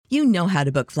You know how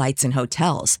to book flights and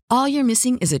hotels. All you're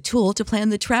missing is a tool to plan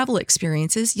the travel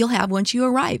experiences you'll have once you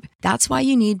arrive. That's why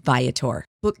you need Viator.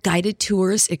 Book guided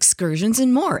tours, excursions,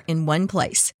 and more in one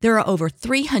place. There are over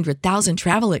 300,000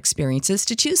 travel experiences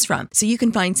to choose from, so you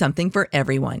can find something for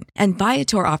everyone. And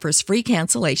Viator offers free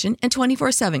cancellation and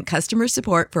 24/7 customer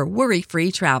support for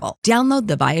worry-free travel. Download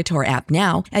the Viator app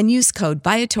now and use code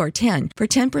Viator10 for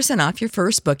 10% off your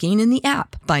first booking in the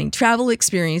app. Find travel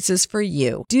experiences for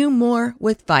you. Do more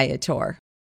with Viator.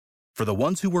 For the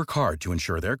ones who work hard to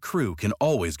ensure their crew can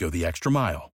always go the extra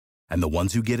mile, and the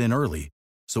ones who get in early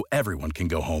so everyone can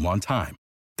go home on time,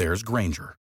 there's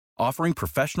Grainger, offering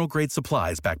professional-grade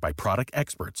supplies backed by product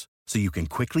experts so you can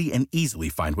quickly and easily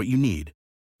find what you need.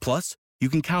 Plus, you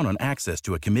can count on access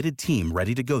to a committed team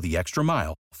ready to go the extra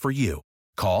mile for you.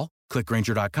 Call, click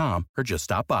Grainger.com, or just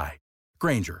stop by.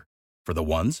 Grainger, for the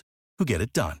ones who get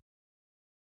it done.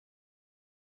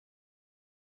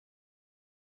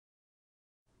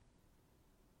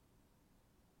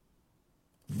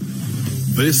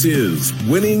 This is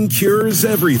Winning Cures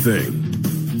Everything.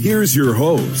 Here's your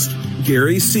host,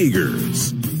 Gary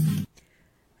Seegers.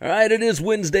 All right, it is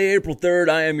Wednesday, April 3rd.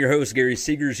 I am your host, Gary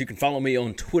Seegers. You can follow me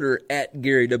on Twitter at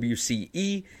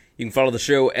GaryWCE. You can follow the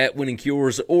show at Winning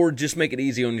Cures, or just make it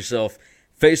easy on yourself.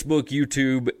 Facebook,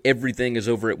 YouTube, everything is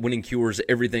over at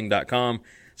winningcureseverything.com.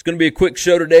 It's going to be a quick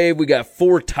show today. We got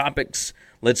 4 topics.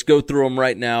 Let's go through them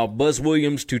right now. Buzz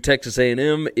Williams to Texas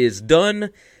A&M is done.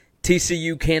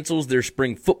 TCU cancels their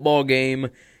spring football game.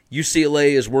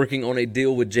 UCLA is working on a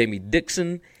deal with Jamie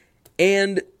Dixon.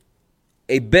 And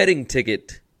a betting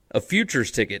ticket, a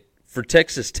futures ticket for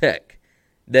Texas Tech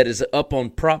that is up on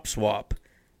PropSwap.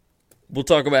 We'll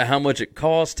talk about how much it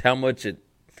cost,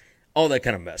 all that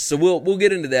kind of mess. So we'll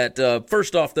get into that.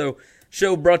 First off, though,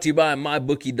 show brought to you by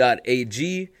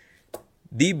MyBookie.ag,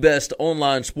 the best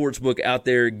online sportsbook out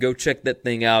there. Go check that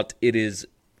thing out. It is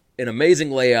an amazing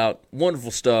layout,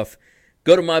 wonderful stuff.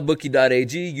 Go to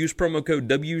mybookie.ag, use promo code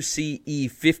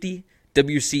WCE50,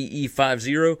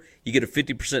 WCE50. You get a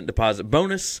 50% deposit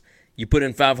bonus. You put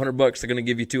in $500, they're going to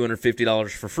give you $250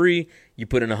 for free. You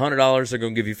put in $100, they're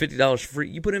going to give you $50 for free.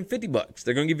 You put in $50,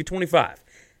 they're going to give you $25.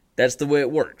 That's the way it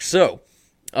works. So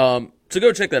go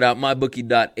check that out,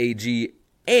 mybookie.ag.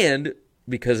 And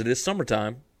because it is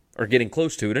summertime, or getting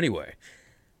close to it anyway,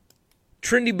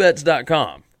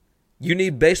 trendybets.com. You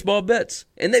need baseball bets,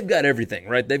 and they've got everything,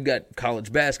 right? They've got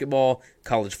college basketball,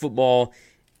 college football,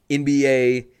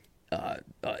 NBA,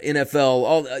 NFL,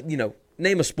 all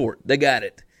name a sport. They got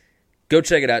it. Go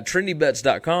check it out,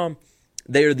 trendybets.com.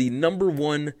 They are the number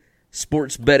one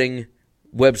sports betting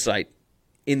website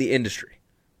in the industry,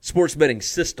 sports betting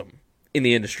system in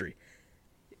the industry.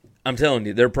 I'm telling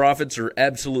you, their profits are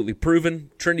absolutely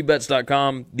proven.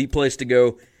 Trendybets.com, the place to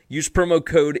go. Use promo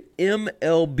code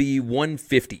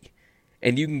MLB150.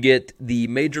 And you can get the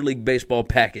Major League Baseball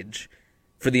package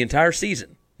for the entire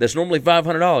season. That's normally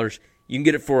 $500. You can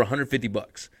get it for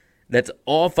 $150. That's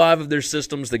all 5 of their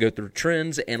systems. They go through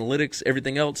trends, analytics,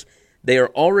 everything else. They are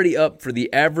already up for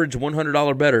the average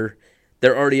 $100 bettor.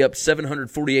 They're already up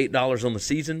 $748 on the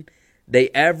season. They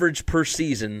average per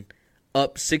season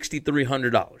up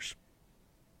 $6,300.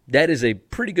 That is a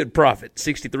pretty good profit,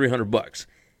 $6,300.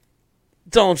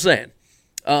 That's all I'm saying.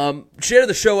 Share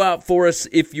the show out for us,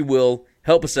 if you will.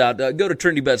 Help us out. Go to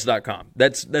trendybets.com.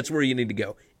 That's where you need to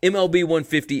go.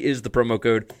 MLB150 is the promo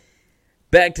code.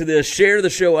 Back to this. Share the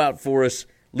show out for us.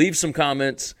 Leave some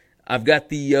comments. I've got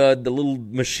the little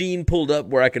machine pulled up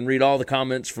where I can read all the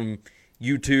comments from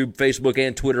YouTube, Facebook,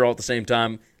 and Twitter all at the same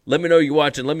time. Let me know you're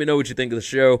watching. Let me know what you think of the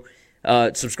show.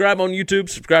 Subscribe on YouTube.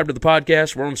 Subscribe to the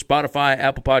podcast. We're on Spotify,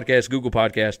 Apple Podcasts, Google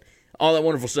Podcasts, all that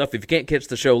wonderful stuff. If you can't catch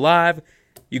the show live,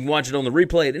 you can watch it on the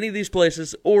replay at any of these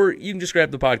places, or you can just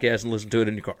grab the podcast and listen to it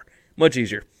in your car. Much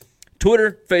easier.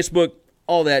 Twitter, Facebook,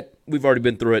 all that. We've already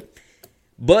been through it.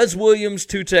 Buzz Williams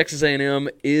to Texas A&M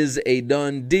is a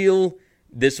done deal.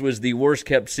 This was the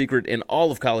worst-kept secret in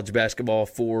all of college basketball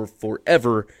for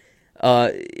forever.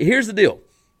 Here's the deal.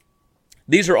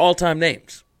 These are all-time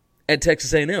names at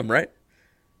Texas A&M, right?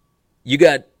 You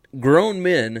got grown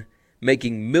men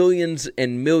making millions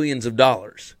and millions of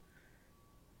dollars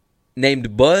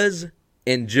named Buzz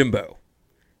and Jimbo.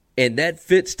 And that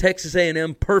fits Texas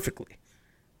A&M perfectly.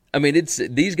 I mean,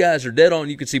 these guys are dead on.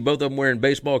 You can see both of them wearing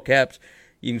baseball caps.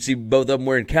 You can see both of them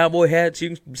wearing cowboy hats.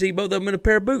 You can see both of them in a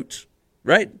pair of boots,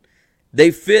 right?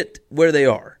 They fit where they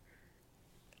are.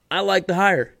 I like the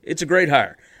hire. It's a great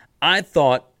hire. I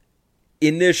thought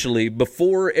initially,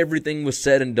 before everything was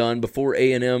said and done, before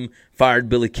A&M fired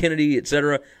Billy Kennedy,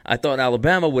 etc., I thought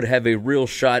Alabama would have a real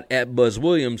shot at Buzz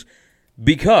Williams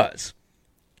because,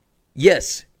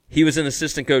 yes, he was an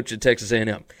assistant coach at Texas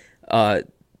A&M.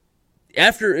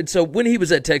 So when he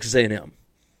was at Texas A&M,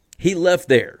 he left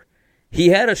there. He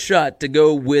had a shot to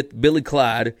go with Billy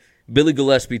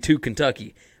Gillispie to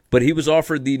Kentucky, but he was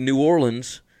offered the New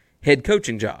Orleans head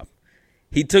coaching job.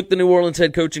 He took the New Orleans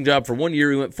head coaching job for 1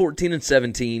 year. He went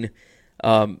 14-17.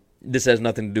 This has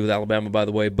nothing to do with Alabama, by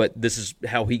the way, but this is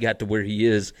how he got to where he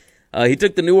is. He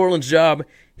took the New Orleans job.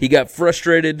 He got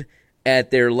frustrated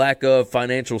at their lack of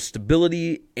financial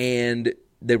stability, and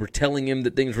they were telling him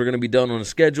that things were going to be done on a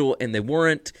schedule, and they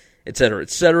weren't, et cetera, et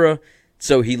cetera.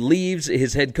 So he leaves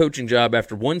his head coaching job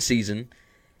after one season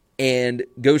and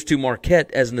goes to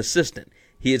Marquette as an assistant.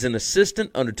 He is an assistant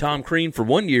under Tom Crean for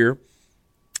 1 year,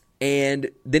 and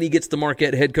then he gets the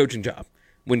Marquette head coaching job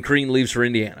when Crean leaves for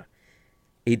Indiana.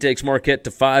 He takes Marquette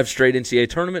to 5 straight NCAA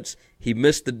tournaments. He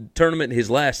missed the tournament his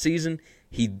last season.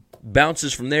 He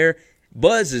bounces from there.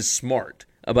 Buzz is smart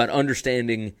about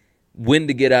understanding when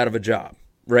to get out of a job,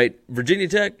 right? Virginia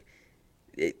Tech,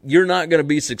 you're not going to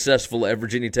be successful at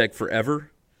Virginia Tech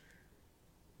forever.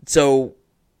 So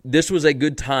this was a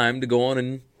good time to go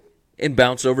on and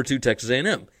bounce over to Texas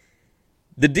A&M.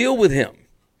 The deal with him,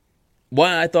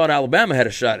 why I thought Alabama had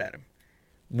a shot at him,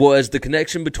 was the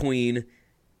connection between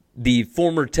the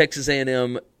former Texas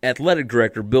A&M athletic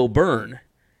director, Bill Byrne,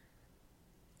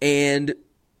 and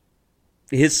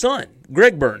his son,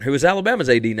 Greg Byrne, who is Alabama's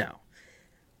AD now.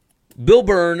 Bill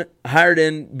Byrne hired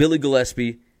in Billy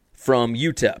Gillispie from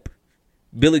UTEP.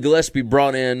 Billy Gillispie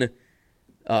brought in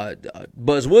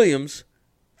Buzz Williams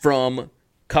from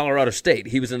Colorado State.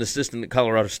 He was an assistant at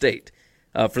Colorado State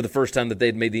for the first time that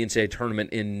they'd made the NCAA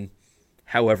tournament in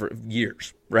however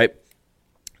years, right?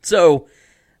 So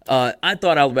I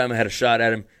thought Alabama had a shot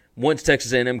at him. Once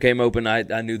Texas A&M came open,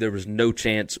 I knew there was no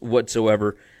chance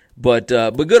whatsoever. But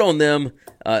good on them.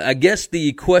 I guess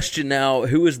the question now,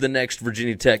 who is the next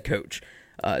Virginia Tech coach?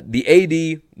 The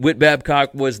AD, Whit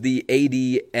Babcock, was the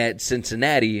AD at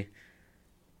Cincinnati.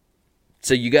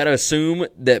 So you got to assume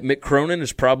that Mick Cronin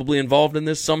is probably involved in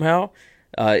this somehow.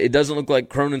 It doesn't look like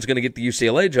Cronin's going to get the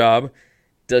UCLA job.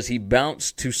 Does he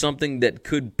bounce to something that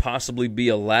could possibly be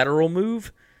a lateral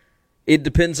move? It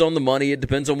depends on the money. It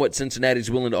depends on what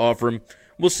Cincinnati's willing to offer him.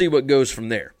 We'll see what goes from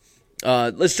there.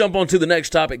 Let's jump on to the next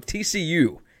topic.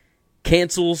 TCU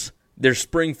cancels their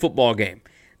spring football game.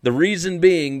 The reason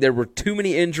being there were too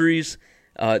many injuries.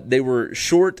 They were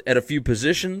short at a few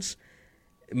positions.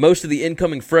 Most of the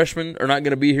incoming freshmen are not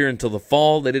going to be here until the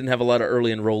fall. They didn't have a lot of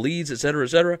early enrollees, et cetera, et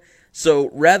cetera. So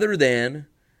rather than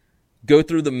go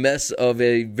through the mess of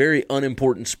a very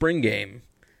unimportant spring game,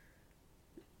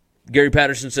 Gary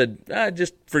Patterson said,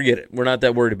 just forget it. We're not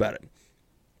that worried about it.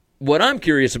 What I'm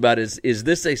curious about is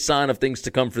this a sign of things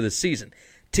to come for this season?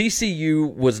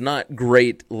 TCU was not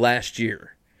great last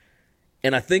year,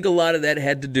 and I think a lot of that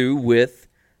had to do with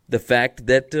the fact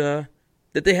that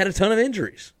they had a ton of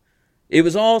injuries. It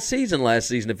was all season last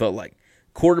season, it felt like.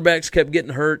 Quarterbacks kept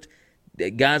getting hurt,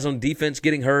 guys on defense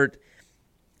getting hurt.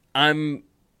 I'm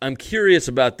curious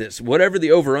about this. Whatever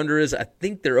the over-under is, I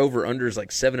think their over-under is like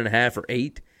 7.5 or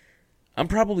 8. I'm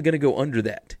probably going to go under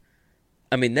that.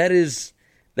 I mean, that's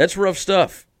rough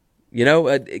stuff. You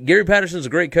know, Gary Patterson's a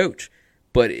great coach,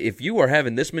 but if you are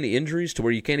having this many injuries to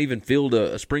where you can't even field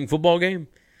a spring football game,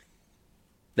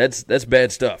 that's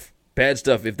bad stuff. Bad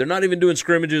stuff. If they're not even doing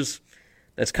scrimmages,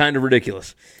 that's kind of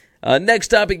ridiculous. Next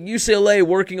topic, UCLA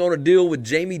working on a deal with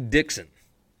Jamie Dixon.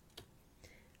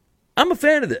 I'm a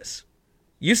fan of this.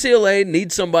 UCLA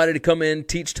needs somebody to come in,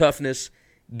 teach toughness,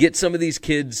 get some of these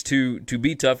kids to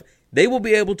be tough. They will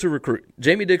be able to recruit.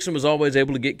 Jamie Dixon was always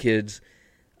able to get kids,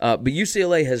 but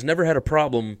UCLA has never had a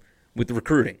problem with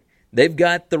recruiting. They've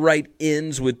got the right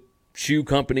ins with shoe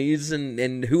companies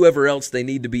and whoever else they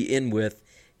need to be in with,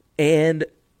 and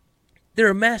they're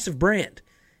a massive brand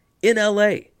in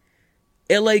L.A.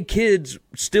 L.A. kids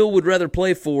still would rather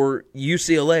play for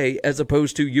UCLA as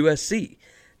opposed to USC.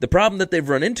 The problem that they've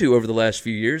run into over the last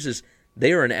few years is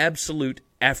they are an absolute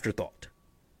afterthought.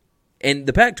 And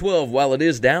the Pac-12, while it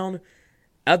is down,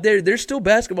 out there, there's still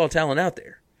basketball talent out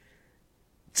there.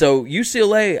 So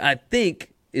UCLA, I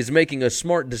think, is making a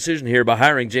smart decision here by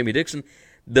hiring Jamie Dixon.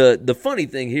 The funny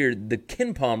thing here, the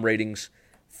KenPom ratings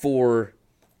for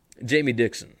Jamie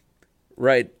Dixon,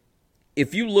 right?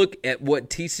 If you look at what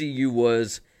TCU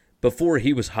was before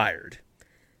he was hired,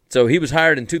 so he was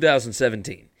hired in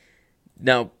 2017.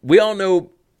 Now, we all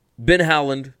know Ben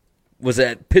Howland was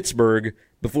at Pittsburgh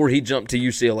before he jumped to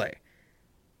UCLA.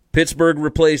 Pittsburgh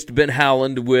replaced Ben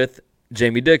Howland with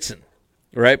Jamie Dixon,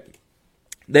 right?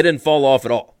 They didn't fall off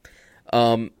at all.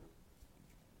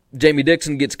 Jamie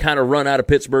Dixon gets kind of run out of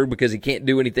Pittsburgh because he can't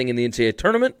do anything in the NCAA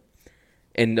tournament,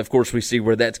 and, of course, we see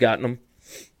where that's gotten him.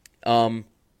 But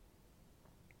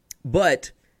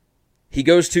he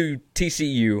goes to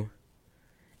TCU,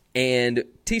 and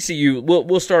TCU,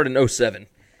 we'll start in 07.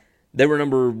 They were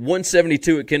number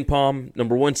 172 at KenPom,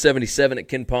 number 177 at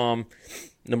KenPom,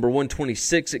 number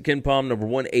 126 at KenPom, number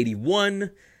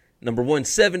 181, number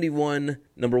 171,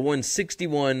 number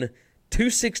 161,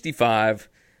 265,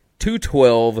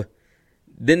 212.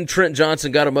 Then Trent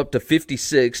Johnson got him up to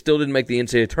 56, still didn't make the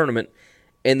NCAA tournament.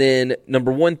 And then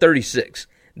number 136.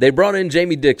 They brought in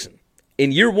Jamie Dixon.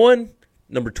 In year 1,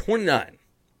 number 29.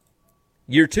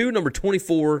 Year 2, number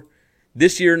 24.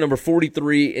 This year, number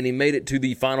 43, and he made it to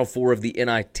the Final Four of the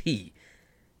NIT.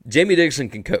 Jamie Dixon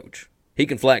can coach. He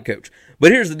can flat coach.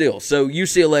 But here's the deal. So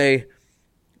UCLA,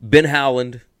 Ben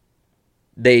Howland,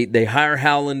 they hire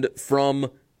Howland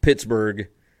from Pittsburgh,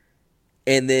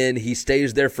 and then he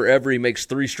stays there forever. He makes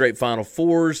 3 straight Final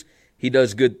Fours. He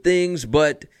does good things,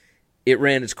 but it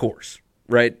ran its course,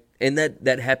 right? And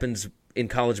that happens in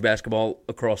college basketball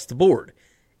across the board.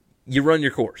 You run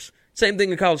your course. Same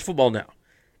thing in college football now.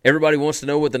 Everybody wants to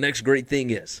know what the next great thing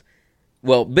is.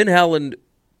 Well, Ben Howland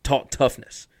taught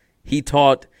toughness. He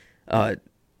taught how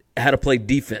to play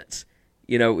defense.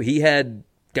 You know, he had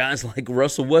guys like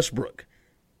Russell Westbrook,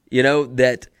 you know,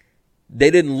 that they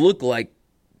didn't look like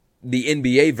the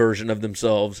NBA version of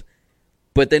themselves,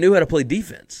 but they knew how to play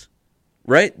defense,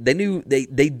 right? They knew they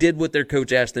did what their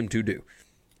coach asked them to do.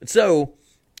 So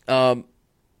I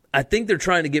think they're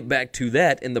trying to get back to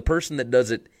that, and the person that does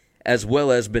it as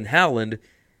well as Ben Howland,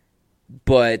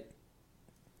 but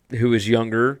who is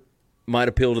younger, might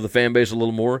appeal to the fan base a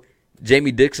little more.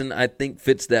 Jamie Dixon, I think,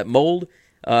 fits that mold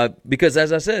because,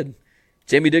 as I said,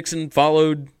 Jamie Dixon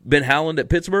followed Ben Howland at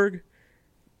Pittsburgh.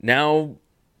 Now,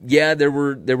 yeah, there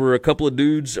were a couple of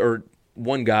dudes, or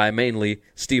one guy mainly,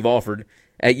 Steve Alford,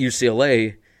 at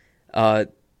UCLA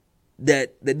that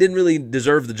didn't really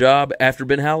deserve the job after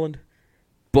Ben Howland,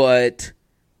 but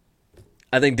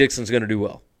I think Dixon's going to do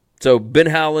well. So Ben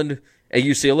Howland at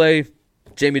UCLA,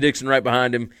 Jamie Dixon right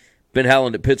behind him. Ben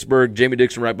Howland at Pittsburgh, Jamie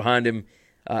Dixon right behind him.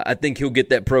 I think he'll get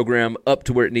that program up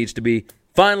to where it needs to be.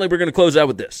 Finally, we're going to close out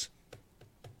with this.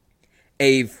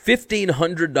 A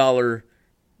 $1,500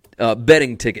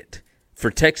 betting ticket for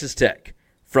Texas Tech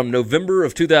from November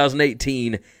of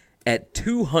 2018 at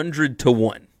 200 to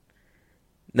 1.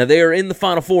 Now, they are in the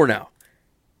Final Four now.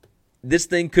 This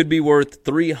thing could be worth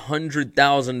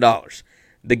 $300,000.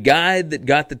 The guy that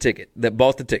got the ticket, that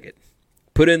bought the ticket,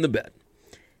 put in the bet.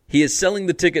 He is selling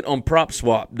the ticket on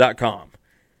PropSwap.com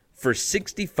for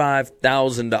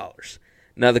 $65,000.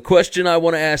 Now, the question I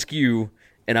want to ask you,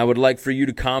 and I would like for you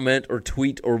to comment or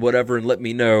tweet or whatever and let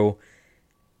me know,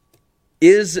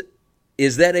 is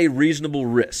that a reasonable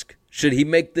risk? Should he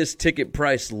make this ticket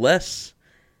price less?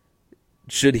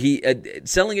 Should he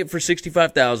selling it for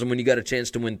 $65,000 when you got a chance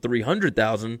to win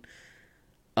 $300,000?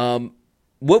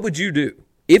 What would you do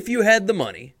if you had the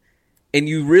money and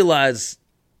you realize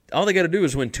all they got to do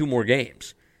is win 2 more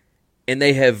games, and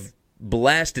they have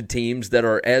blasted teams that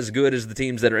are as good as the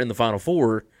teams that are in the Final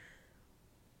Four?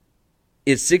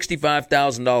 Is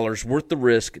 $65,000 worth the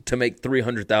risk to make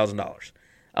 $300,000?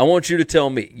 I want you to tell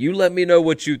me. You let me know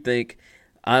what you think.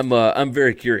 I'm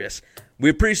very curious. We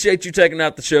appreciate you checking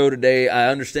out the show today.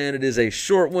 I understand it is a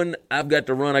short one. I've got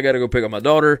to run. I got to go pick up my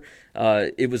daughter.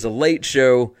 It was a late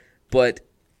show, but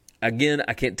again,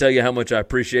 I can't tell you how much I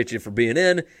appreciate you for being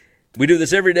in. We do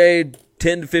this every day,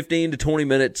 10 to 15 to 20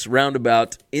 minutes,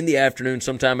 roundabout, in the afternoon,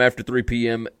 sometime after 3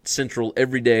 p.m. Central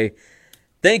every day.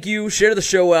 Thank you. Share the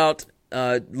show out.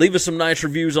 Leave us some nice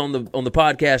reviews on the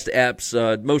podcast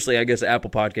apps, mostly, I guess, Apple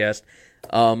Podcast.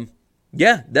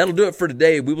 Yeah, that'll do it for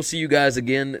today. We will see you guys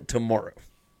again tomorrow.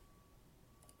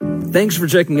 Thanks for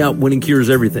checking out Winning Cures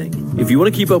Everything. If you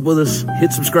want to keep up with us,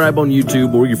 hit subscribe on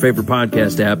YouTube or your favorite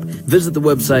podcast app. Visit the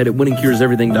website at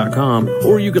winningcureseverything.com,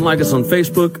 or you can like us on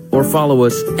Facebook or follow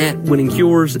us at Winning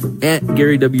Cures, at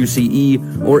Gary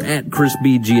WCE, or at Chris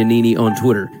B. Giannini on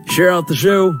Twitter. Share out the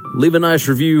show, leave a nice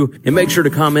review, and make sure to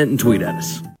comment and tweet at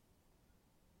us.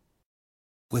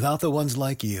 Without the ones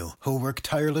like you, who work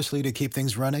tirelessly to keep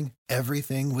things running,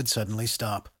 everything would suddenly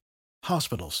stop.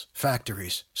 Hospitals,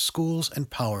 factories, schools, and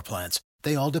power plants,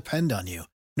 they all depend on you.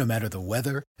 No matter the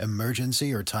weather,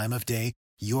 emergency, or time of day,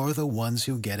 you're the ones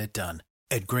who get it done.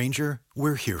 At Grainger,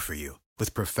 we're here for you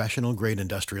with professional-grade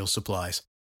industrial supplies.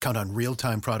 Count on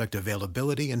real-time product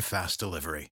availability and fast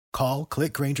delivery. Call,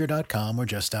 click Grainger.com, or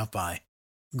just stop by.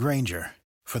 Grainger,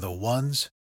 for the ones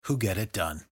who get it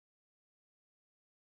done.